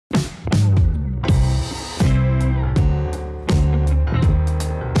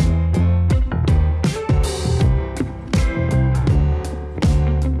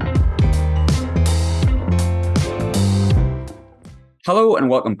Hello and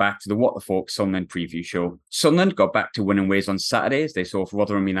welcome back to the What the Falk Sunderland preview show. Sunderland got back to winning ways on Saturday as they saw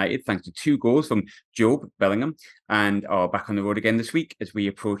Rotherham United thanks to 2 goals from Job Bellingham and are back on the road again this week as we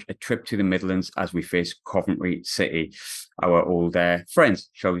approach a trip to the Midlands as we face Coventry City, our old friends,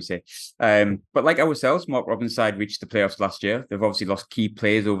 shall we say. But like ourselves, Mark Robbins' side reached the playoffs last year. They've obviously lost key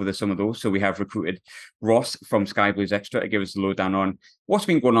players over the summer though, so we have recruited Ross from Sky Blues Extra to give us the lowdown on what's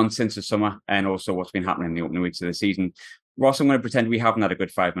been going on since the summer and also what's been happening in the opening weeks of the season. Ross, I'm going to pretend we haven't had a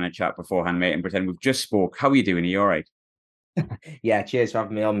good 5-minute chat beforehand, mate, and pretend we've just spoke. How are you doing? Are you all right? Yeah, cheers for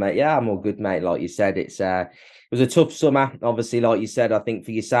having me on, mate. Yeah, I'm all good, mate. Like you said, it was a tough summer. Obviously, like you said, I think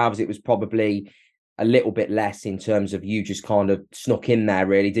for yourselves it was probably a little bit less in terms of you just kind of snuck in there,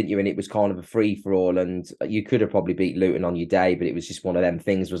 really, didn't you? And it was kind of a free for all, and you could have probably beat Luton on your day, but it was just one of them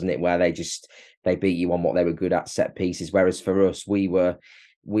things, wasn't it, where they beat you on what they were good at, set pieces. Whereas for us, we were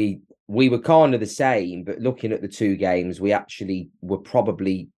kind of the same, but looking at the two games, we actually were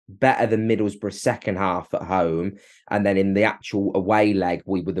probably better than Middlesbrough second half at home, and then in the actual away leg,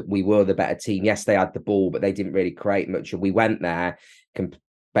 we were the better team. Yes, they had the ball, but they didn't really create much. And we went there,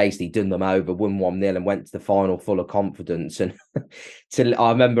 basically done them over, won 1-0, and went to the final full of confidence. And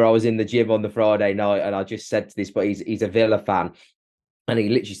I remember I was in the gym on the Friday night, and I just said to this, but he's a Villa fan. And he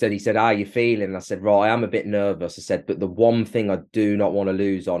literally said, how are you feeling? And I said, right, I am a bit nervous. I said, but the one thing I do not want to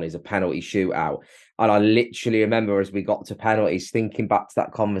lose on is a penalty shootout. And I literally remember as we got to penalties, thinking back to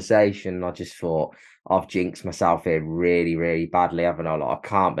that conversation, I just thought, I've jinxed myself here really, really badly, haven't I? Like, I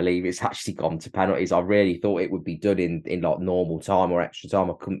can't believe it's actually gone to penalties. I really thought it would be done in like normal time or extra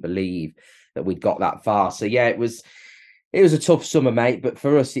time. I couldn't believe that we'd got that far. So yeah, it was a tough summer, mate. But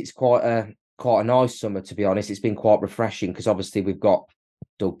for us, it's quite a nice summer, to be honest. It's been quite refreshing because obviously we've got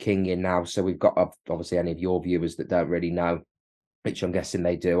Doug King in now. So we've got obviously any of your viewers that don't really know, which I'm guessing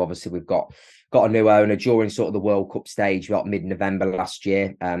they do. Obviously, we've got a new owner during sort of the World Cup stage, about mid-November last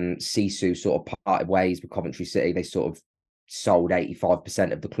year. Sisu sort of parted ways with Coventry City. They sort of sold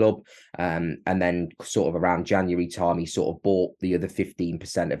 85% of the club. And then sort of around January time, he sort of bought the other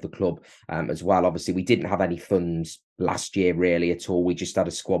 15% of the club as well. Obviously, we didn't have any funds last year really at all. We just had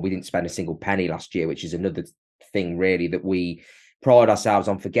a squad. We didn't spend a single penny last year, which is another thing really that we pride ourselves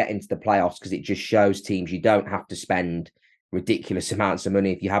on for getting to the playoffs, because it just shows teams you don't have to spend ridiculous amounts of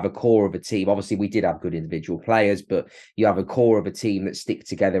money if you have a core of a team. Obviously, we did have good individual players, but you have a core of a team that stick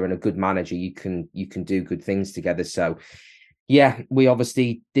together and a good manager, you can do good things together. So yeah, we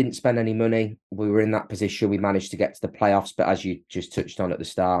obviously didn't spend any money. We were in that position. We managed to get to the playoffs, but as you just touched on at the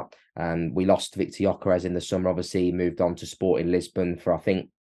start, we lost Victor Gyökeres in the summer. Obviously, he moved on to Sporting Lisbon for I think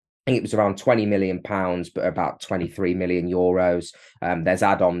it was around £20 million, but about 23 million euros. There's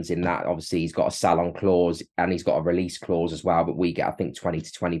add-ons in that. Obviously, he's got a sell-on clause and he's got a release clause as well. But we get, I think, 20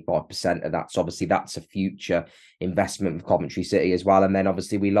 to 25% of that. So obviously, that's a future investment with Coventry City as well. And then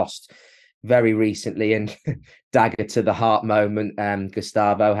obviously, we lost very recently, and dagger to the heart moment,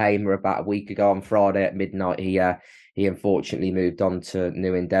 Gustavo Hamer about a week ago on Friday at midnight. He unfortunately moved on to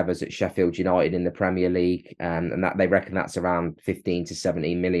new endeavours at Sheffield United in the Premier League, and that they reckon that's around 15 to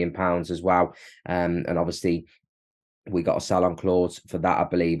 17 million pounds as well. And obviously we got a sell-on clause for that, I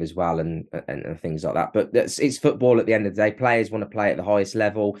believe, as well, and things like that. But it's football at the end of the day. Players want to play at the highest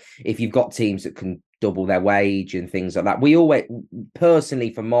level. If you've got teams that can double their wage and things like that, we always,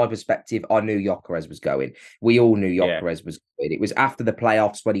 personally, from my perspective, I knew Gyökeres was going. We all knew Gyökeres was going. It was after the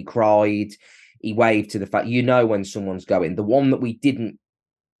playoffs when he cried. He waved to the fact, when someone's going. The one that we didn't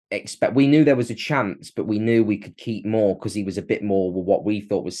expect, we knew there was a chance, but we knew we could keep more because he was a bit more what we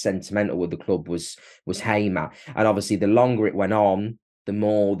thought was sentimental with the club was Hamer. And obviously, the longer it went on, the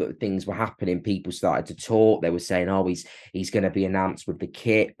more that things were happening. People started to talk. They were saying, "Oh, he's going to be announced with the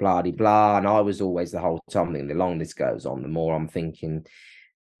kit, blah blah blah." And I was always the whole time thinking, the longer this goes on, the more I'm thinking,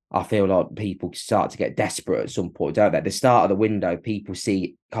 I feel like people start to get desperate at some point, don't they? At the start of the window, people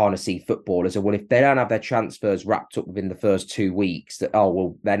kind of see footballers, well, if they don't have their transfers wrapped up within the first 2 weeks, that, oh,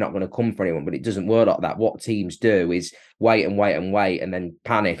 well, they're not going to come for anyone. But it doesn't work like that. What teams do is wait and wait and wait and then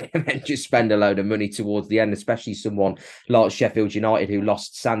panic and then just spend a load of money towards the end, especially someone like Sheffield United, who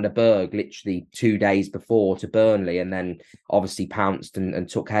lost Sander Berg literally 2 days before to Burnley, and then obviously pounced and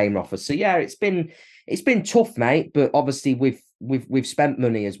took Hamer off us. So yeah, it's been tough, mate, but obviously we've spent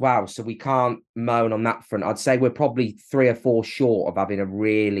money as well, so we can't moan on that front. I'd say we're probably 3 or 4 short of having a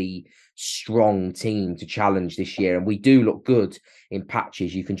really strong team to challenge this year, and we do look good in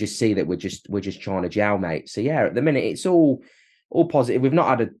patches. You can just see that we're just trying to gel, mate. So yeah, at the minute it's all positive. We've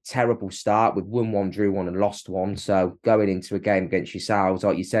not had a terrible start. We've won one, drew one, and lost one. So going into a game against yourselves,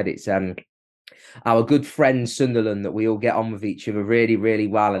 like you said, our good friend Sunderland, that we all get on with each other really, really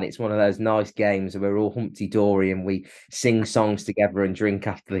well. And it's one of those nice games where we're all Humpty Dory and we sing songs together and drink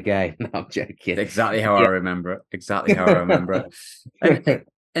after the game. No, I'm joking. Exactly how I Yeah. remember it. Exactly how I remember it.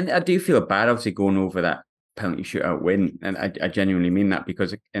 And I do feel bad, obviously, going over that penalty shootout win, and I genuinely mean that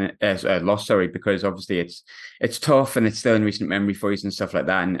because loss, sorry, because obviously it's tough and it's still in recent memory for you and stuff like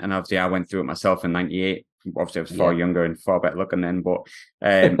that. And obviously, I went through it myself in '98. Obviously, I was far Yeah. younger and far better looking then, but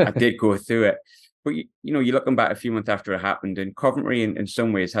I did go through it. But you're looking back a few months after it happened, and Coventry, in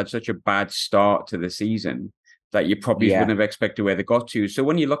some ways, had such a bad start to the season that you probably Yeah. wouldn't have expected where they got to. So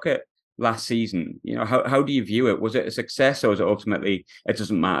when you look at last season, how do you view it? Was it a success, or was it ultimately it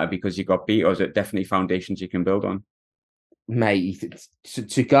doesn't matter because you got beat, or is it definitely foundations you can build on? Mate,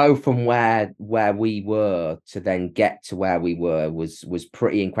 to go from where we were to then get to where we were was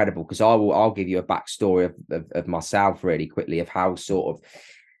pretty incredible. Because I'll give you a backstory of myself really quickly, of how sort of,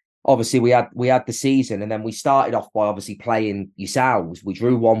 obviously we had the season, and then we started off by obviously playing yourselves. We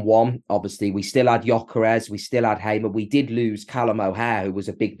drew 1-1. Obviously, we still had Gyökeres, we still had Hamer. We did lose Callum O'Hare, who was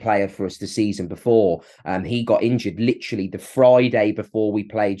a big player for us the season before. He got injured literally the Friday before we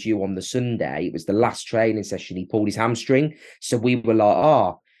played you on the Sunday. It was the last training session. He pulled his hamstring. So we were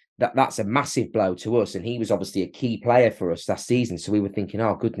like, that's a massive blow to us. And he was obviously a key player for us that season. So we were thinking,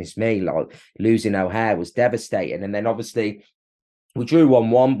 oh, goodness me, like losing O'Hare was devastating. And then obviously we drew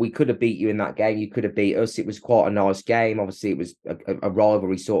 1-1. We could have beat you in that game. You could have beat us. It was quite a nice game. Obviously, it was a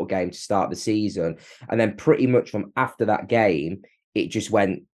rivalry sort of game to start the season. And then pretty much from after that game, it just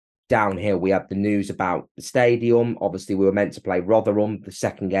went downhill. We had the news about the stadium. Obviously, we were meant to play Rotherham. The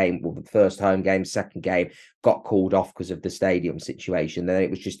second game, well, the first home game, second game got called off because of the stadium situation. Then it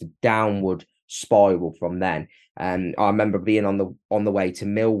was just a downward spiral from then. And I remember being on the way to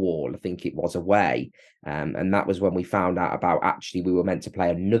Millwall, I think it was, away. And that was when we found out about, actually we were meant to play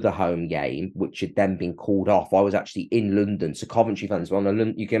another home game, which had then been called off. I was actually in London. So Coventry fans were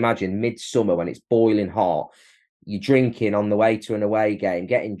you can imagine midsummer when it's boiling hot, you're drinking on the way to an away game,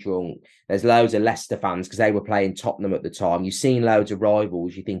 getting drunk. There's loads of Leicester fans because they were playing Tottenham at the time. You've seen loads of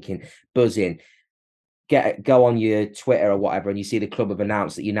rivals. You're thinking, buzzing. Go on your Twitter or whatever, and you see the club have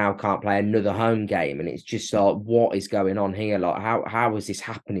announced that you now can't play another home game, and it's just like, what is going on here? Like, how is this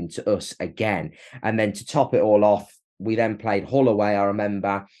happening to us again? And then to top it all off, we then played Hull away, I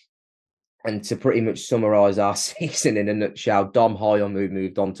remember. And to pretty much summarise our season in a nutshell, Dom Hyam, who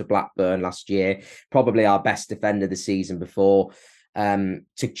moved on to Blackburn last year, probably our best defender the season before,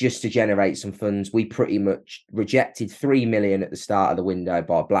 to generate some funds, we pretty much rejected 3 million at the start of the window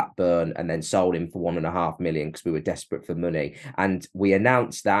by Blackburn, and then sold him for 1.5 million because we were desperate for money. And we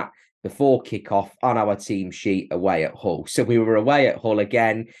announced that before kickoff on our team sheet away at Hull. So we were away at Hull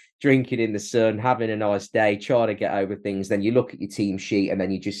again, drinking in the sun, having a nice day, trying to get over things. Then you look at your team sheet, and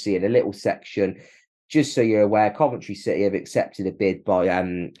then you just see in a little section, just so you're aware, Coventry City have accepted a bid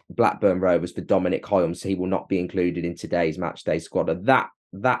by Blackburn Rovers for Dominic Hyam, so he will not be included in today's match day squad. And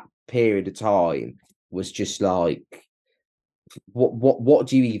that period of time was just like, what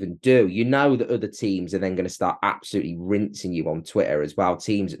do you even do? You know that other teams are then going to start absolutely rinsing you on Twitter as well.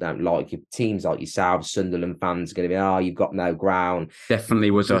 Teams that don't like you, teams like yourself, Sunderland fans, are going to be, oh, you've got no ground.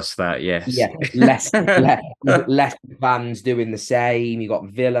 Definitely was us that, yes. Yeah, less fans doing the same. You got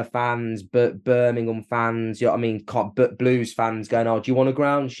Villa fans, Birmingham fans. You know what I mean? Blues fans going, "Oh, do you want a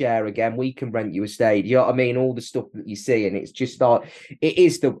ground share again? We can rent you a stage." You know what I mean? All the stuff that you see, and it's just like, it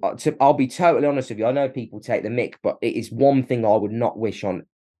is I'll be totally honest with you. I know people take the mick, but it is one thing I would not wish on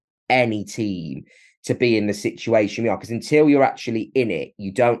any team, to be in the situation we are, because until you're actually in it,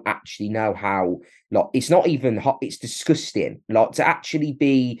 you don't actually know how, like, it's not even hot, it's disgusting, like, to actually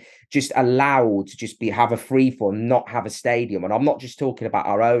be just allowed to just have a free for, not have a stadium. And I'm not just talking about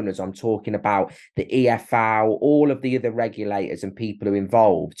our owners, I'm talking about the EFL, all of the other regulators and people who are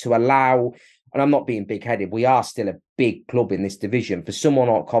involved, to allow, and I'm not being big-headed, we are still a big club in this division. For someone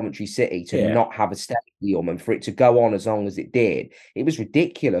like Coventry City to not have a stadium, and for it to go on as long as it did, it was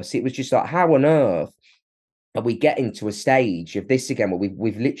ridiculous. It was just like, how on earth are we getting to a stage of this again where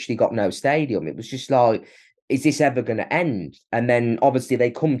we've literally got no stadium? It was just like, is this ever going to end? And then obviously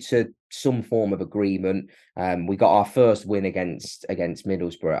they come to some form of agreement. We got our first win against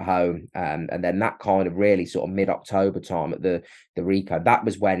Middlesbrough at home, and then that kind of really sort of mid-October time at the Rico, that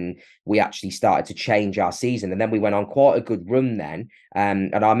was when we actually started to change our season. And then we went on quite a good run then.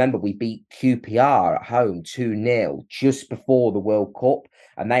 And I remember we beat QPR at home 2-0 just before the World Cup.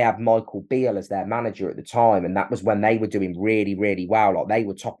 And they had Michael Beale as their manager at the time. And that was when they were doing really, really well. Like, they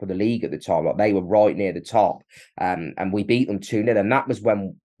were top of the league at the time. Like, they were right near the top. And we beat them 2-0. And that was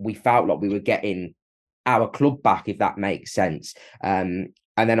when we felt like we were getting our club back, if that makes sense.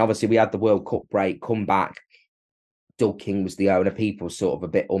 And then obviously we had the World Cup break, come back. Doug King was the owner. People sort of a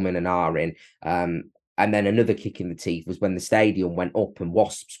bit umming and ahhing. And then another kick in the teeth was when the stadium went up and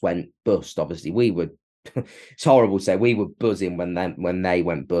Wasps went bust. Obviously, we were it's horrible to say we were buzzing when they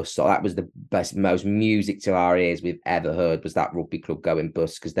went bust. So that was the best, most music to our ears we've ever heard, was that rugby club going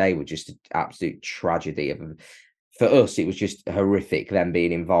bust, because they were just an absolute tragedy. For us, it was just horrific them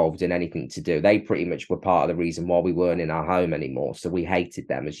being involved in anything to do. They pretty much were part of the reason why we weren't in our home anymore. So we hated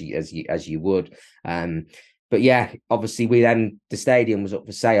them as you would. But yeah, obviously the stadium was up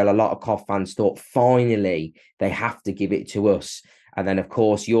for sale. A lot of Cov fans thought finally they have to give it to us. And then of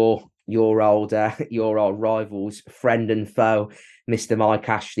course your old rivals, friend and foe, Mr. Mike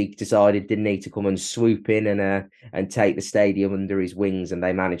Ashley, decided, didn't he, to come and swoop in and take the stadium under his wings, and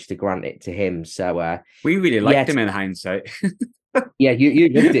they managed to grant it to him. So we really liked him in hindsight. Yeah, you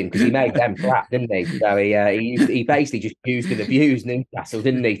loved him because he made them crap, didn't he? So he basically just used and abused Newcastle,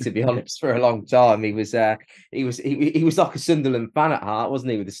 didn't he? To be honest, for a long time, he was like a Sunderland fan at heart,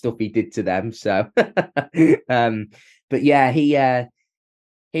 wasn't he, with the stuff he did to them? So, but yeah,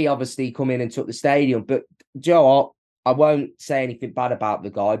 he obviously come in and took the stadium. But Joe, I won't say anything bad about the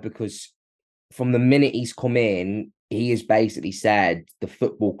guy, because from the minute he's come in, he has basically said the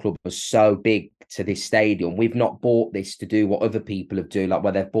football club was so big to this stadium. We've not bought this to do what other people have done, like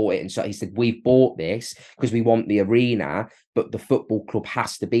where they've bought it. And so he said, we've bought this because we want the arena, but the football club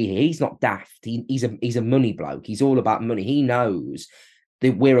has to be here. He's not daft. He's a money bloke. He's all about money. He knows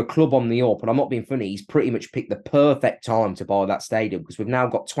that we're a club on the up. And I'm not being funny. He's pretty much picked the perfect time to buy that stadium, because we've now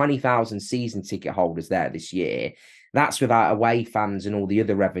got 20,000 season ticket holders there this year. That's without away fans and all the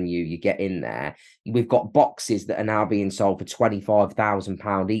other revenue you get in there. We've got boxes that are now being sold for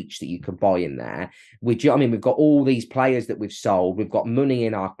 £25,000 each that you can buy in there. We've got all these players that we've sold. We've got money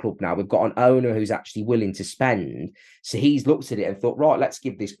in our club now. We've got an owner who's actually willing to spend. So he's looked at it and thought, right, let's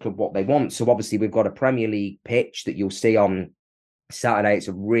give this club what they want. So obviously we've got a Premier League pitch that you'll see on Saturday. It's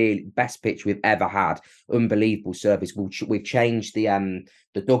a really best pitch we've ever had. Unbelievable service. We've changed the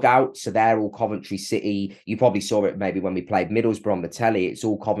dugout, so they're all Coventry City. You probably saw it maybe when we played Middlesbrough on the telly. It's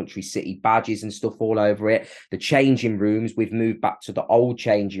all Coventry City badges and stuff all over it. The changing rooms, we've moved back to the old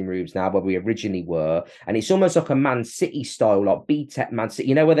changing rooms now where we originally were, and it's almost like a Man City style, like B-Tech Man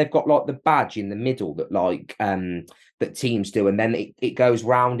City, where they've got like the badge in the middle that that teams do, and then it goes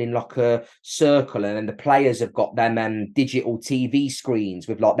round in like a circle, and then the players have got them digital TV screens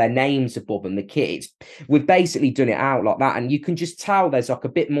with like their names above and the kits. We've basically done it out like that, and you can just tell there's like a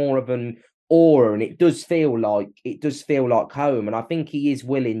bit more of an aura, and it does feel like home. And I think he is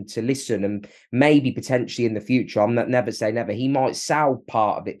willing to listen, and maybe potentially in the future, I'm not, never say never, he might sell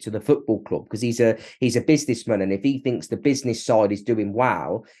part of it to the football club, because he's a businessman, and if he thinks the business side is doing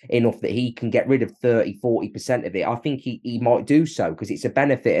well enough that he can get rid of 30-40% of it, I think he might do so, because it's a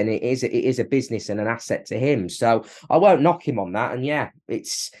benefit, and it is a business and an asset to him. So I won't knock him on that. And yeah,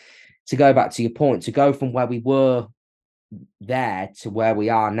 it's, to go back to your point, to go from where we were there to where we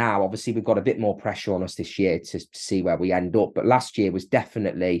are now. Obviously, we've got a bit more pressure on us this year to see where we end up. But last year was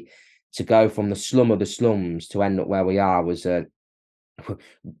definitely, to go from the slum of the slums to end up where we are, was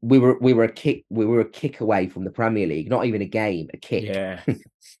we were a kick away from the Premier League. Not even a game, a kick. Yeah.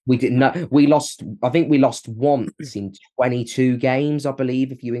 We did not. I think we lost once in 22 games, I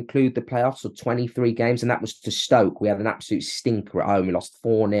believe, if you include the playoffs, or 23 games, and that was to Stoke. We had an absolute stinker at home. We lost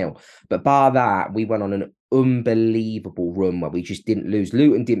 4-0. But bar that, we went on an unbelievable run where we just didn't lose.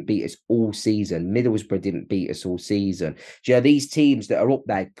 Luton didn't beat us all season. Middlesbrough didn't beat us all season. Do you know, these teams that are up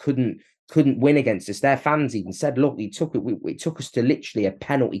there couldn't win against us. Their fans even said, look, it took us to literally a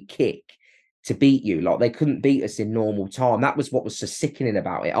penalty kick to beat you. Like, they couldn't beat us in normal time. That was what was so sickening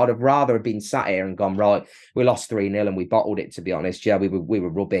about it. I'd have rather have been sat here and gone, right, we lost 3-0 and we bottled it, to be honest. Yeah, we were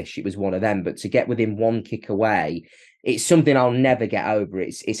rubbish. It was one of them. But to get within one kick away, it's something I'll never get over.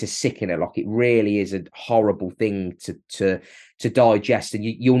 It's a sickener. Like, it really is a horrible thing to digest, and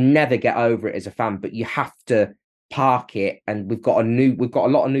you'll never get over it as a fan, but you have to park it. And we've got a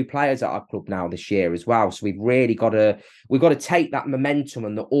lot of new players at our club now this year as well, so we've got to take that momentum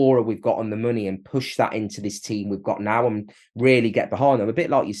and the aura we've got on the money and push that into this team we've got now, and really get behind them. A bit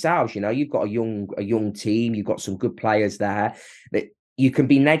like yourselves, you've got a young team, you've got some good players there that you can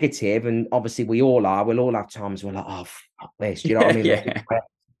be negative, and obviously we'll all have times we're like, oh, fuck this, do you know what I mean? Yeah.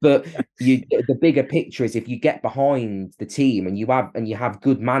 But the bigger picture is, if you get behind the team and you have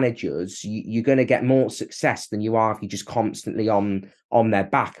good managers, you're going to get more success than you are if you're just constantly on their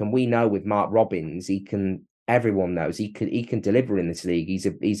back. And we know with Mark Robins, everyone knows he can deliver in this league.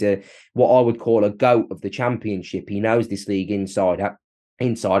 He's a what I would call a GOAT of the Championship. He knows this league inside out,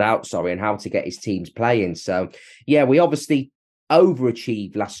 and how to get his teams playing. So yeah, we obviously,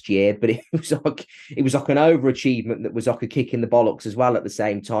 overachieved last year, but it was like an overachievement that was like a kick in the bollocks as well at the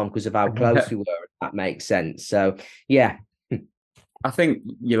same time because of how close we were. If that makes sense. So yeah. I think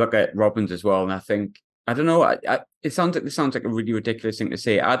you look at Robbins as well, and I don't know. It sounds like a really ridiculous thing to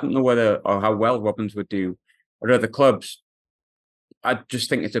say. I don't know whether or how well Robbins would do at other clubs. I just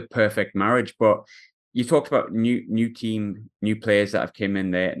think it's a perfect marriage. But you talked about new team, new players that have came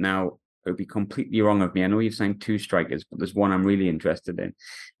in there. Now it would be completely wrong of me. I know you've signed 2 strikers, but there's one I'm really interested in.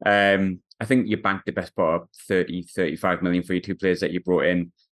 I think you banked the best part of 35 million for your 2 players that you brought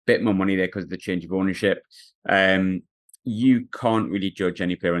in. Bit more money there because of the change of ownership. You can't really judge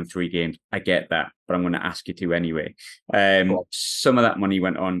any player in 3 games. I get that, but I'm going to ask you to anyway. Some of that money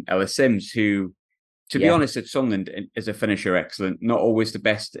went on Ellis Sims, who, to be honest, at Sunderland is a finisher excellent. Not always the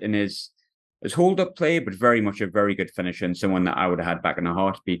best in his hold-up play, but very much a very good finisher and someone that I would have had back in a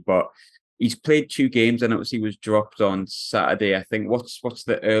heartbeat. But he's played 2 games. I noticed he was dropped on Saturday. I think what's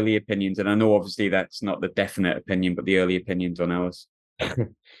the early opinions? And I know obviously that's not the definite opinion, but the early opinions on Ellis.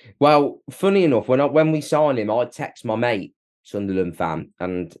 Well, funny enough, when we signed him, I text my mate, Sunderland fan,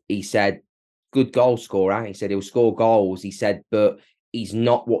 and he said, "Good goal scorer." He said he'll score goals. He said, but he's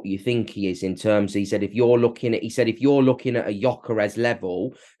not what you think he is in terms. He said if you're looking at a Gyökeres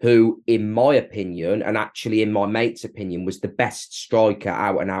level, who, in my opinion, and actually in my mate's opinion, was the best striker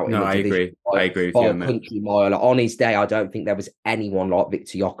out and out. No, in the division. I agree with you on that. Country mile. On his day, I don't think there was anyone like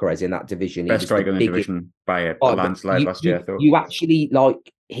Victor Gyökeres in that division. Best striker in the division by a landslide last year. I thought you actually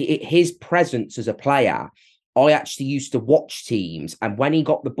like his presence as a player. I actually used to watch teams, and when he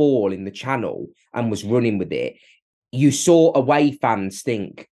got the ball in the channel and was running with it, you saw away fans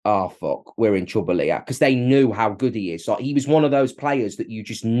think, "Oh fuck, we're in trouble here," because they knew how good he is. Like he was one of those players that you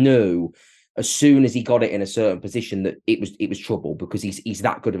just knew as soon as he got it in a certain position that it was trouble because he's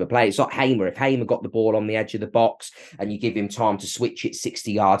that good of a player. It's like Hamer. If Hamer got the ball on the edge of the box and you give him time to switch it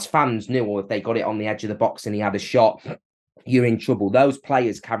 60 yards, fans knew, or if they got it on the edge of the box and he had a shot, you're in trouble. Those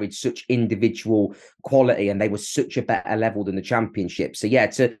players carried such individual quality and they were such a better level than the Championship. So yeah,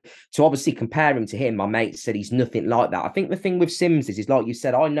 to obviously compare him to him, my mate said he's nothing like that. I think the thing with Sims is like you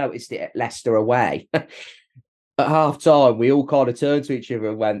said, I noticed it at Leicester away. At half time, we all kind of turned to each other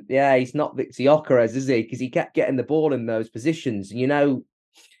and went, "Yeah, he's not Victor Gyökeres, is he?" Because he kept getting the ball in those positions. You know,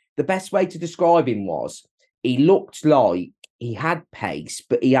 the best way to describe him was he looked like he had pace,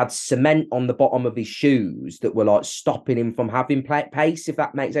 but he had cement on the bottom of his shoes that were like stopping him from having pace, if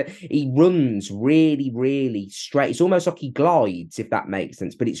that makes sense. He runs really, really straight. It's almost like he glides, if that makes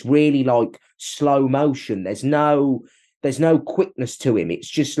sense, but it's really like slow motion. There's no quickness to him.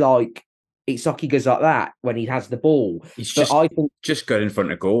 It's like he goes like that when he has the ball. He's just good in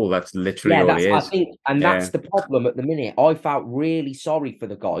front of goal. That's literally all he is. I think, and that's the problem at the minute. I felt really sorry for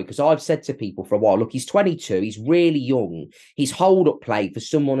the guy because I've said to people for a while, look, he's 22, he's really young. His hold-up play for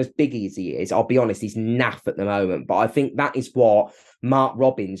someone as big as he is, I'll be honest, he's naff at the moment. But I think that is what Mark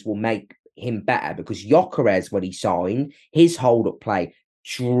Robins will make him better because Gyökeres, when he signed, his hold-up play,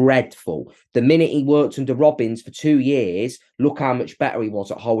 dreadful. The minute he worked under Robins for 2 years, look how much better he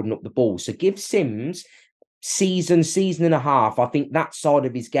was at holding up the ball. So give Sims season and a half. I think that side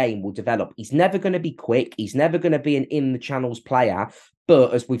of his game will develop. He's never going to be quick. He's never going to be an in the channels player.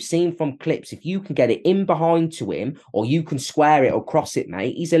 But as we've seen from clips, if you can get it in behind to him or you can square it or cross it,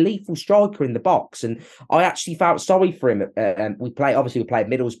 mate, he's a lethal striker in the box. And I actually felt sorry for him. We played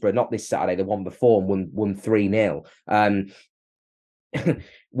Middlesbrough, not this Saturday, the one before, and won 3-0.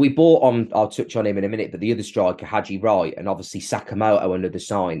 We bought on, I'll touch on him in a minute, but the other striker, Haji Wright, and obviously Sakamoto, another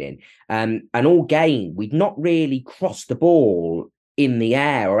signing. And all game, we'd not really crossed the ball in the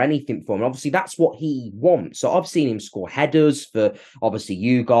air or anything for him. Obviously, that's what he wants. So I've seen him score headers for, obviously,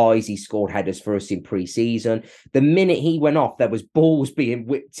 you guys. He scored headers for us in pre-season. The minute he went off, there was balls being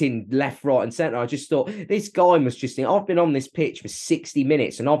whipped in left, right and centre. I just thought, this guy must just think, I've been on this pitch for 60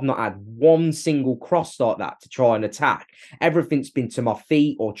 minutes and I've not had one single cross like that to try and attack. Everything's been to my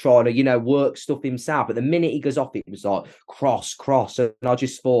feet or trying to, work stuff himself. But the minute he goes off, it was like cross. And I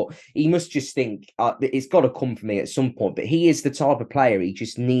just thought, he must just think, it's got to come for me at some point. But he is the type of player, he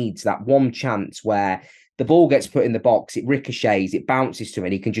just needs that one chance where the ball gets put in the box, it ricochets, it bounces to him,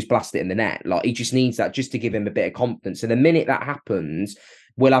 and he can just blast it in the net. Like, he just needs that just to give him a bit of confidence. And the minute that happens,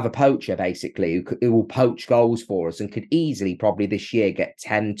 we'll have a poacher, basically, who will poach goals for us and could easily probably this year get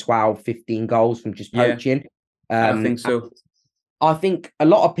 10, 12, 15 goals from just poaching. I think so. I think a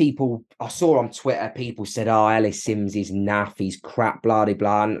lot of people, I saw on Twitter, people said, "Oh, Ellis Sims is naff, he's crap, blah, blah,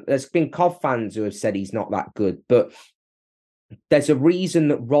 blah." And there's been Cov fans who have said he's not that good. But there's a reason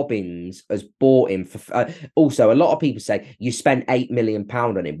that Robins has bought him for. Also, a lot of people say you spent £8 million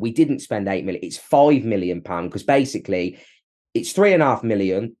on him. We didn't spend £8 million. It's £5 million because basically it's 3.5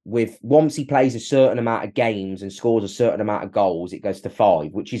 million. With once he plays a certain amount of games and scores a certain amount of goals, it goes to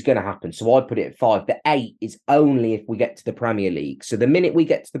 5, which is going to happen. So I put it at 5. The 8 is only if we get to the Premier League. So the minute we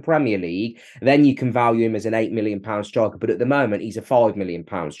get to the Premier League, then you can value him as an £8 million striker. But at the moment, he's a £5 million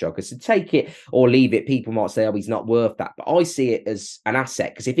striker. So take it or leave it. People might say, oh, he's not worth that. But I see it as an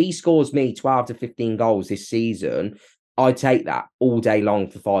asset, because if he scores me 12 to 15 goals this season, I take that all day long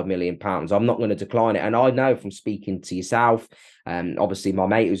for £5 million. I'm not going to decline it. And I know from speaking to yourself, obviously my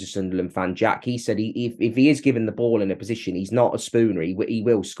mate who's a Sunderland fan, Jack, he said if he is given the ball in a position, he's not a spooner. He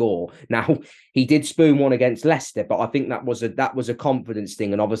will score. Now, he did spoon one against Leicester, but I think that was a confidence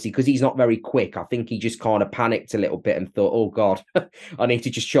thing. And obviously, because he's not very quick, I think he just kind of panicked a little bit and thought, oh God, I need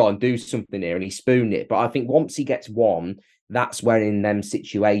to just try and do something here. And he spooned it. But I think once he gets one, that's when in them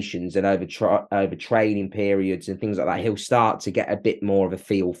situations and over training periods and things like that, he'll start to get a bit more of a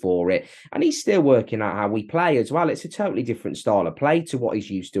feel for it. And he's still working out how we play as well. It's a totally different style of play to what he's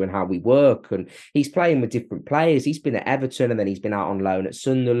used to and how we work. And he's playing with different players. He's been at Everton and then he's been out on loan at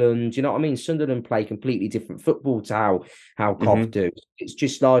Sunderland. You know what I mean? Sunderland play completely different football to how Cov do. It's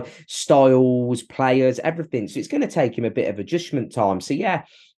just like styles, players, everything. So it's going to take him a bit of adjustment time. So yeah,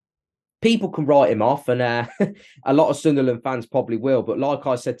 people can write him off, and a lot of Sunderland fans probably will. But like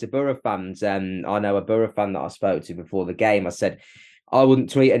I said to Borough fans, I know a Borough fan that I spoke to before the game, I said, I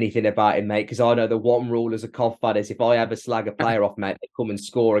wouldn't tweet anything about him, mate, because I know the one rule as a Cov fan is if I ever slag a player off, mate, they come and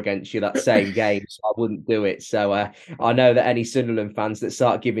score against you that same game. So I wouldn't do it. So I know that any Sunderland fans that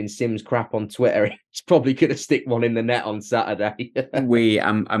start giving Sims crap on Twitter, he's probably going to stick one in the net on Saturday.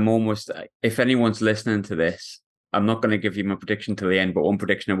 I'm almost, if anyone's listening to this, I'm not going to give you my prediction till the end, but one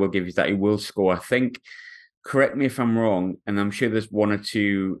prediction I will give you is that he will score. I think, correct me if I'm wrong, and I'm sure there's one or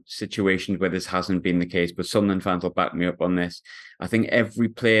two situations where this hasn't been the case, but Sunderland fans will back me up on this. I think every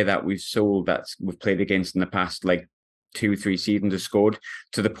player that we've sold that we've played against in the past, like 2-3 seasons, has scored,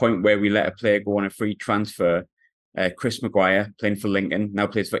 to the point where we let a player go on a free transfer. Chris Maguire, playing for Lincoln, now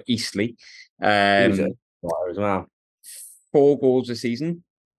plays for Eastleigh. As well. 4 goals a season.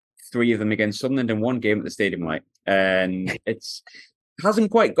 3 of them against Sunderland in one game at the Stadium Light. And it's hasn't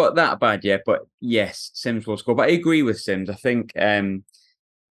quite got that bad yet, but yes, Sims will score. But I agree with Sims. I think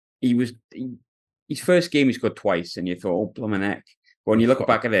his first game he scored twice, and you thought, oh, blooming heck. But when you look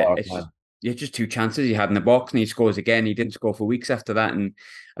back at it, it's just 2 chances he had in the box, and he scores again. He didn't score for weeks after that. And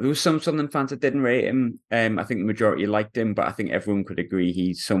there was some Sunderland fans that didn't rate him. I think the majority liked him, but I think everyone could agree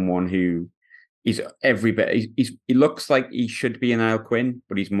he's someone who he's every bit. He looks like he should be an Niall Quinn,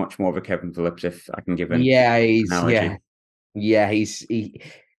 but he's much more of a Kevin Phillips, if I can give him. Yeah, he's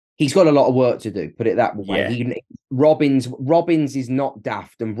got a lot of work to do. Put it that way. Yeah. Robbins is not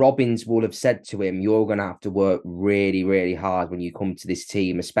daft, and Robbins will have said to him, "You're going to have to work really, really hard when you come to this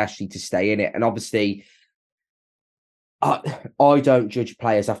team, especially to stay in it." And obviously, I don't judge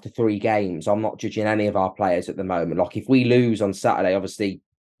players after 3 games. I'm not judging any of our players at the moment. Like if we lose on Saturday, obviously,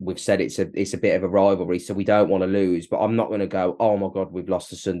 we've said it's a bit of a rivalry, so we don't want to lose. But I'm not going to go, oh my God, we've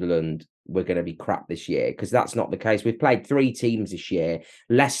lost to Sunderland, we're going to be crap this year, because that's not the case. We've played 3 teams this year.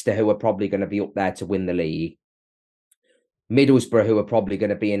 Leicester, who are probably going to be up there to win the league. Middlesbrough, who are probably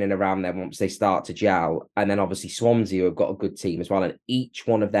going to be in and around there once they start to gel. And then obviously Swansea, who have got a good team as well. And each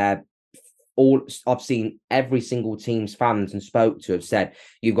one of their I've seen every single team's fans and spoke to have said,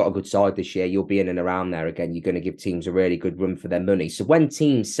 you've got a good side this year, you'll be in and around there again, you're going to give teams a really good run for their money. So when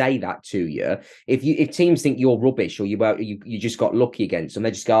teams say that to you, if teams think you're rubbish or you just got lucky against them, they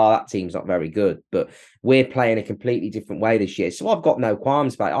just go, oh, that team's not very good. But we're playing a completely different way this year, so I've got no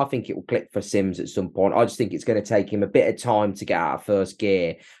qualms about it. I think it will click for Sims at some point. I just think it's going to take him a bit of time to get out of first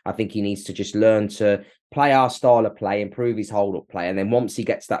gear. I think he needs to just learn to play our style of play, improve his hold-up play, and then once he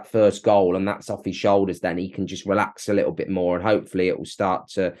gets that first goal and that's off his shoulders, then he can just relax a little bit more, and hopefully it will start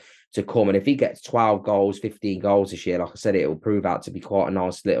to come. And if he gets 12 goals, 15 goals this year, like I said, it will prove out to be quite a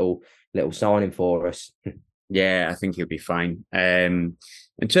nice little signing for us. Yeah, I think he'll be fine. In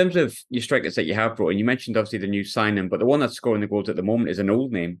terms of your strikers that you have brought in, you mentioned obviously the new signing, but the one that's scoring the goals at the moment is an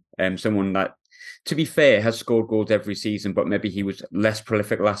old name. Someone that, to be fair, has scored goals every season, but maybe he was less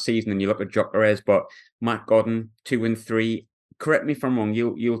prolific last season. And you look at Gyökeres, but Matt Godden, 2 and 3. Correct me if I'm wrong.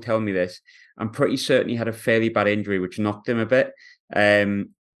 You'll tell me this. I'm pretty certain he had a fairly bad injury which knocked him a bit,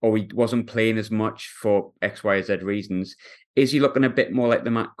 or he wasn't playing as much for X, Y, Z reasons. Is he looking a bit more like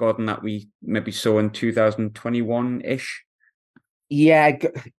the Matt Godden that we maybe saw in 2021-ish? Yeah.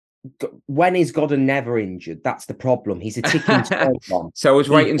 When is Godden never injured? That's the problem. He's a ticking time bomb. So I was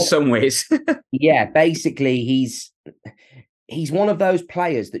right in some ways. Yeah, basically, he's one of those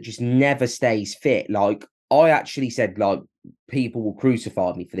players that just never stays fit. Like I actually said, like people will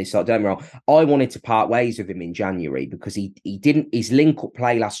crucify me for this. Like, don't get me wrong. I wanted to part ways with him in January because he didn't. His link-up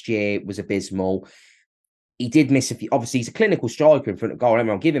play last year was abysmal. He did miss a few. Obviously, he's a clinical striker in front of goal.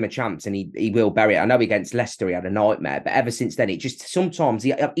 I'll give him a chance, and he will bury it. I know against Leicester he had a nightmare, but ever since then, it just sometimes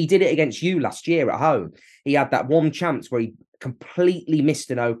he did it against you last year at home. He had that one chance where he completely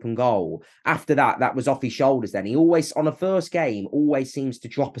missed an open goal. After that, that was off his shoulders. Then he always, on a first game, always seems to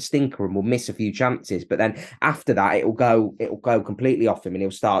drop a stinker and will miss a few chances. But then after that, it'll go completely off him, and he'll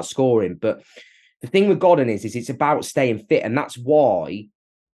start scoring. But the thing with Godden is it's about staying fit, and that's why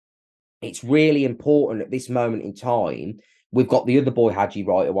it's really important at this moment in time. We've got the other boy, Hadji,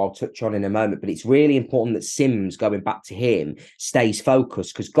 right, who I'll touch on in a moment, but it's really important that Sims, going back to him, stays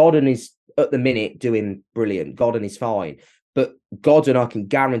focused, because Godden is, at the minute, doing brilliant. Godden is fine. But Godden, I can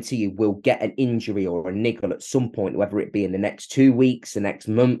guarantee you, will get an injury or a niggle at some point, whether it be in the next 2 weeks, the next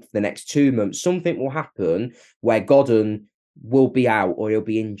month, the next 2 months. Something will happen where Godden will be out or he'll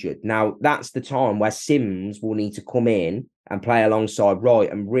be injured. Now, that's the time where Sims will need to come in and play alongside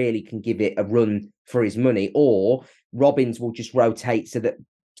Wright and really can give it a run for his money. Or Robbins will just rotate so that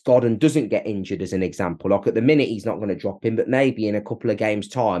Godden doesn't get injured, as an example. Like, at the minute, he's not going to drop him, but maybe in a couple of games'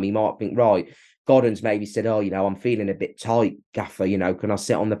 time, he might think, right, Godden's maybe said, oh, I'm feeling a bit tight, Gaffer, can I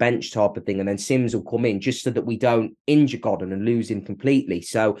sit on the bench type of thing? And then Sims will come in just so that we don't injure Godden and lose him completely.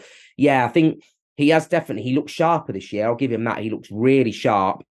 So, yeah, I think he looks sharper this year. I'll give him that. He looks really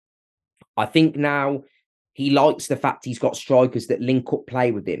sharp. I think now he likes the fact he's got strikers that link up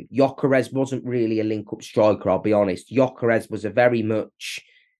play with him. Gyökeres wasn't really a link up striker, I'll be honest. Gyökeres was a very much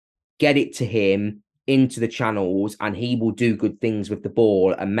get it to him into the channels, and he will do good things with the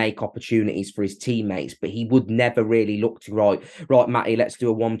ball and make opportunities for his teammates. But he would never really look to right, Matty, let's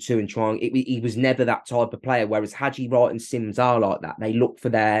do a 1-2 and try. He was never that type of player. Whereas Hadji, Wright, and Sims are like that. They look for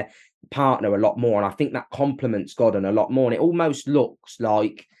their partner a lot more, and I think that complements Godden a lot more. And it almost looks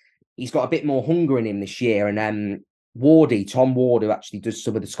like he's got a bit more hunger in him this year. And Tom Ward, who actually does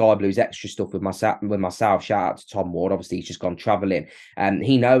some of the Sky Blues extra stuff with myself, shout out to Tom Ward. Obviously, he's just gone travelling.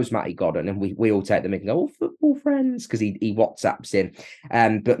 He knows Matty Godden, and we all take them and go, oh, football friends, because he WhatsApps him.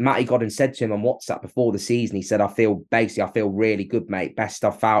 But Matty Godden said to him on WhatsApp before the season, he said, I feel really good, mate. Best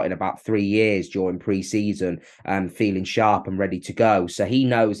I've felt in about 3 years during pre-season, feeling sharp and ready to go. So he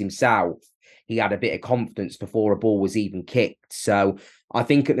knows himself. He had a bit of confidence before a ball was even kicked. So I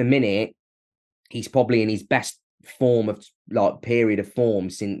think at the minute, he's probably in his best period of form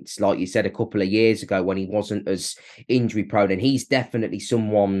since, like you said, a couple of years ago when he wasn't as injury prone. And he's definitely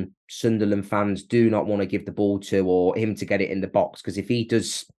someone Sunderland fans do not want to give the ball to, or him to get it in the box, because if he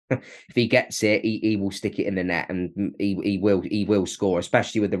gets it, he will stick it in the net, and he will score,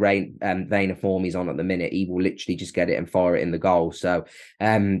 especially with the vein of form he's on at the minute. He will literally just get it and fire it in the goal. So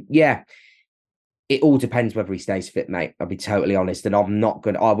yeah, it all depends whether he stays fit, mate. I'll be totally honest. And I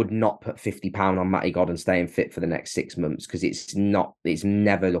would not put £50 on Matty Godden staying fit for the next 6 months, because it's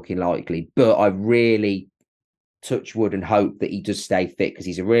never looking likely. But I really touch wood and hope that he does stay fit, because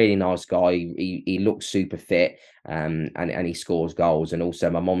he's a really nice guy. He looks super fit, and he scores goals. And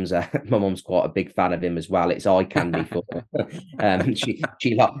also my mum's quite a big fan of him as well. It's eye candy for her.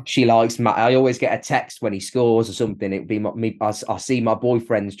 She likes Matt. I always get a text when he scores or something. It'd be me. I see my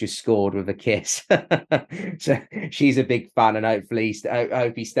boyfriend's just scored with a kiss. So she's a big fan, and hopefully I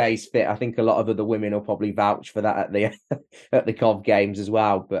hope he stays fit. I think a lot of other women will probably vouch for that at the at the Cov games as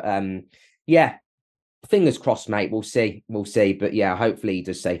well. But yeah, fingers crossed, mate. We'll see. But yeah, hopefully he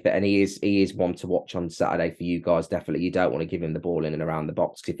does stay fit, and he is one to watch on Saturday for you guys. Definitely, you don't want to give him the ball in and around the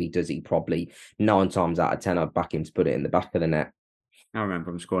box. If he does, he probably 9 times out of 10 I'd back him to put it in the back of the net. I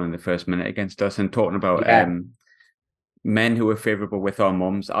remember him scoring in the first minute against us, and talking about men who are favourable with our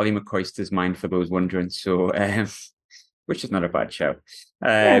mums. Ali McCoyster's mine, for those wondering. So, which is not a bad show.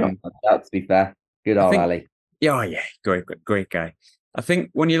 To be fair, good old Ali. Yeah, great guy. I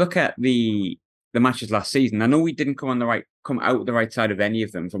think when you look at the matches last season, I know we didn't come out the right side of any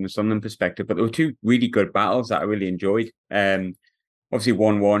of them from a Sunderland perspective, but there were 2 really good battles that I really enjoyed. Obviously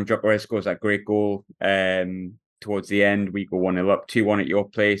 1-1, Gyökeres scores that great goal. Towards the end, we go 1-0 up, 2-1 at your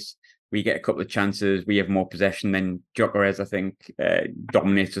place. We get a couple of chances. We have more possession than Gyökeres, I think,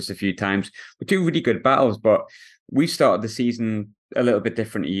 dominates us a few times. But 2 really good battles, but we started the season a little bit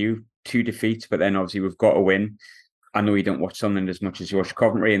different to you. 2 defeats, but then obviously we've got to win. I know you don't watch Sunderland as much as you watch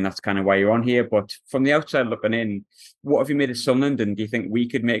Coventry, and that's kind of why you're on here. But from the outside looking in, what have you made of Sunderland? And do you think we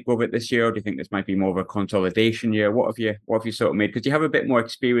could make of it this year? Or do you think this might be more of a consolidation year? What have you sort of made? Because you have a bit more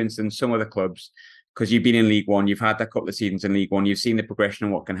experience than some of the clubs, because you've been in League One, you've had that couple of seasons in League One, you've seen the progression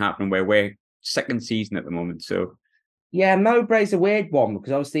and what can happen, where we're second season at the moment. So Yeah, Mowbray's a weird one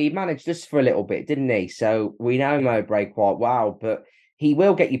because obviously he managed us for a little bit, didn't he? So we know Mowbray quite well, but he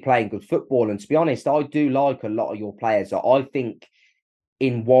will get you playing good football. And to be honest, I do like a lot of your players. I think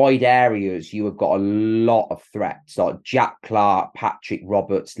in wide areas, you have got a lot of threats like Jack Clark, Patrick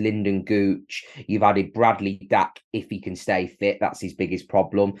Roberts, Lyndon Gooch. You've added Bradley Dack if he can stay fit. That's his biggest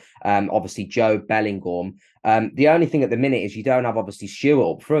problem. Obviously, Joe Bellingham. The only thing at the minute is you don't have obviously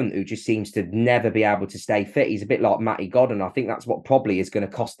Stewart up front, who just seems to never be able to stay fit. He's a bit like Matty Godden. I think that's what probably is going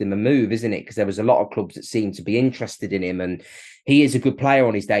to cost him a move, isn't it? Because there was a lot of clubs that seem to be interested in him, and he is a good player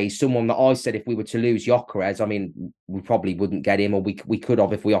on his day. He's someone that I said if we were to lose Gyökeres, I mean, we probably wouldn't get him, or we could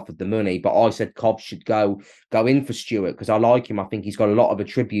have if we offered the money. But I said Cobb should go in for Stewart because I like him. I think he's got a lot of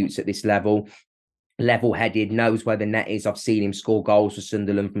attributes at this level. Level-headed, knows where the net is. I've seen him score goals for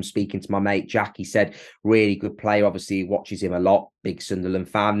Sunderland from speaking to my mate Jack. He said really good player. Obviously, he watches him a lot. Big Sunderland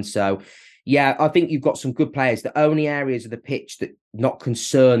fan. So yeah, I think you've got some good players. The only areas of the pitch that not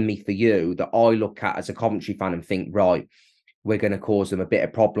concern me for you that I look at as a Coventry fan and think, right, we're going to cause them a bit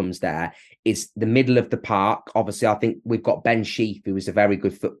of problems there is the middle of the park. Obviously, I think we've got Ben Sheaf, who is a very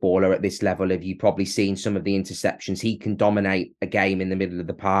good footballer at this level. Have you probably seen some of the interceptions? He can dominate a game in the middle of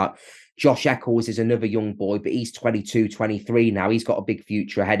the park. Josh Eccles is another young boy, but he's 22, 23 now. He's got a big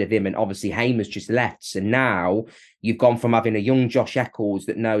future ahead of him. And obviously, Hamer's just left. So now you've gone from having a young Josh Eccles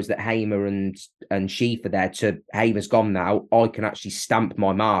that knows that Hamer and Sheaf are there to Hamer's gone now. I can actually stamp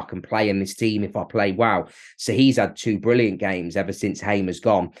my mark and play in this team if I play well. So he's had two brilliant games ever since Hamer's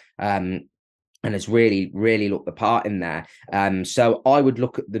gone. And has really, really looked the part in there. So I would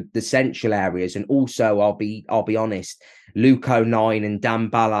look at the central areas, and also I'll be honest, Luke O'Nien and Dan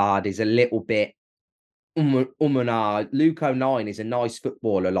Ballard is a little bit Luke O'Nien is a nice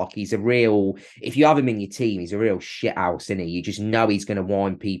footballer. Like he's a real, if you have him in your team, he's a real shit house, isn't he? You just know he's going to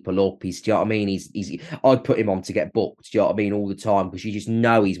wind people up. Do you know what I mean? I'd put him on to get booked, do you know what I mean, all the time, because you just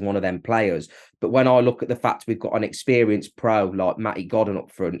know he's one of them players. But when I look at the fact we've got an experienced pro like Matty Godden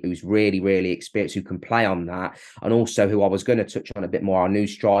up front, who's really, really experienced, who can play on that, and also who I was going to touch on a bit more, our new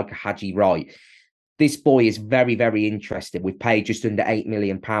striker, Haji Wright. This boy is very, very interested. We've paid just under £8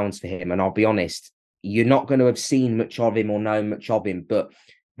 million for him. And I'll be honest, you're not going to have seen much of him or known much of him. But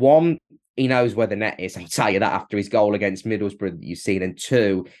one, he knows where the net is. I'll tell you that after his goal against Middlesbrough that you've seen. And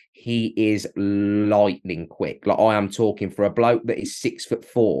two, he is lightning quick. Like I am talking for a bloke that is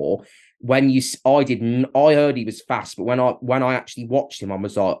 6'4". I heard he was fast, but when I actually watched him, I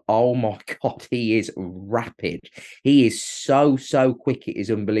was like, oh my God, he is rapid. He is so quick. It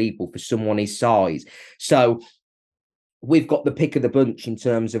is unbelievable for someone his size. So we've got the pick of the bunch in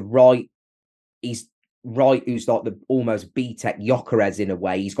terms of Wright. He's Wright, who's like the almost B-Tech Gyökeres in a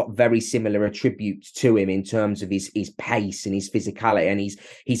way. He's got very similar attributes to him in terms of his pace and his physicality, and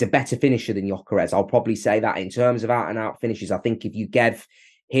he's a better finisher than Gyökeres. I'll probably say that in terms of out-and-out finishes. I think if you gave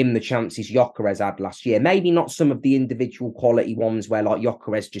him the chances Gyökeres had last year, maybe not some of the individual quality ones where like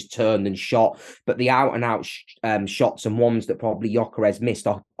Gyökeres just turned and shot, but the out-and-out shots and ones that probably Gyökeres missed,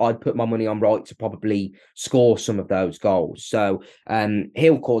 I'd put my money on Wright to probably score some of those goals. So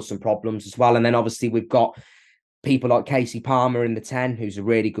he'll cause some problems as well. And then obviously we've got people like Casey Palmer in the 10, who's a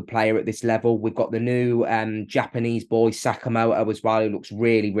really good player at this level. We've got the new Japanese boy, Sakamoto, as well, who looks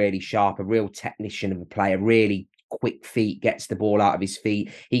really, really sharp, a real technician of a player, really quick feet, gets the ball out of his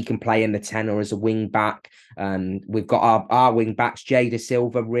feet. He can play in the 10 or as a wing back. We've got our wing backs, Jada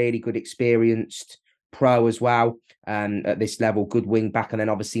Silva, really good, experienced pro as well. At this level, good wing back, and then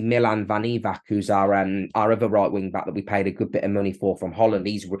obviously Milan Van Ivak, who's our other right wing back that we paid a good bit of money for from Holland.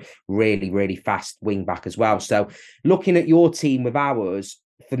 He's really, really fast wing back as well. So looking at your team with ours,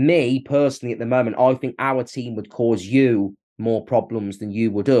 for me personally at the moment, I think our team would cause you more problems than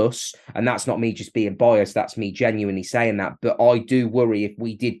you would us. And that's not me just being biased. That's me genuinely saying that. But I do worry if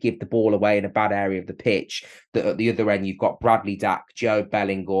we did give the ball away in a bad area of the pitch, that at the other end, you've got Bradley Dack, Joe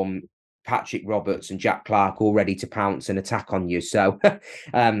Bellingham, Patrick Roberts and Jack Clark all ready to pounce and attack on you. So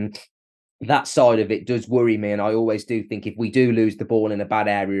that side of it does worry me. And I always do think if we do lose the ball in a bad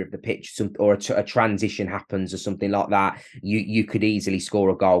area of the pitch, or a transition happens or something like that, you could easily score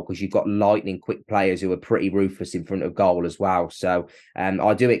a goal because you've got lightning quick players who are pretty ruthless in front of goal as well. So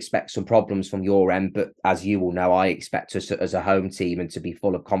I do expect some problems from your end. But as you will know, I expect us as a home team and to be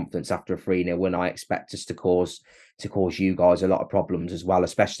full of confidence after a 3-0 win. I expect us to cause you guys a lot of problems as well,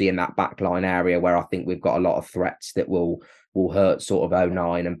 especially in that backline area where I think we've got a lot of threats that will hurt sort of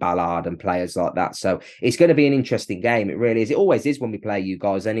O'Nien and Ballard and players like that. So it's going to be an interesting game. It really is. It always is when we play you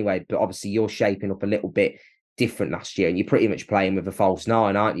guys anyway, but obviously you're shaping up a little bit different last year, and you're pretty much playing with a false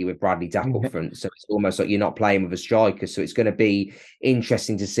nine, aren't you, with Bradley Dapp up front? So it's almost like you're not playing with a striker. So it's going to be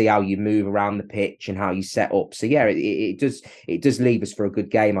interesting to see how you move around the pitch and how you set up. So yeah, it does leave us for a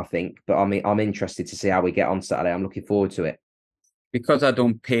good game, I think. But I'm interested to see how we get on Saturday. I'm looking forward to it. Because I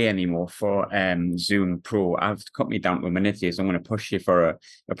don't pay anymore for Zoom Pro, I've cut me down to a minute here, so I'm going to push you for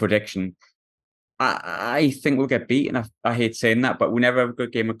a prediction. I think we'll get beaten. I hate saying that, but we never have a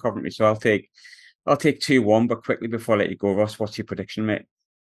good game of Coventry, so I'll take 2-1. But quickly before I let you go, Ross, what's your prediction, mate?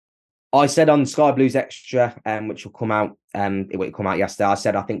 I said on Sky Blues Extra, which will come out, yesterday. I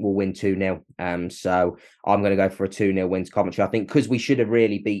said I think we'll win 2-0. So I'm going to go for a 2-0 win to Coventry. I think because we should have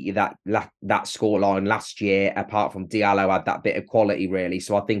really beat you that scoreline last year. Apart from Diallo had that bit of quality, really.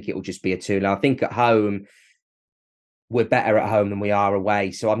 So I think it will just be a 2-0. I think at home we're better at home than we are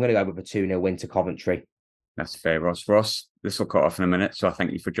away. So I'm going to go with a 2-0 win to Coventry. That's fair, Ross. Ross, this will cut off in a minute, so I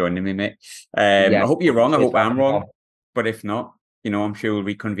thank you for joining me, mate. Yeah. I hope you're wrong. I hope I'm wrong. On. But if not, I'm sure we'll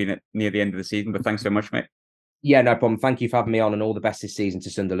reconvene it near the end of the season. But thanks so much, mate. Yeah, no problem. Thank you for having me on, and all the best this season to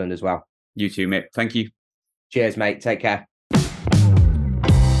Sunderland as well. You too, mate. Thank you. Cheers, mate. Take care.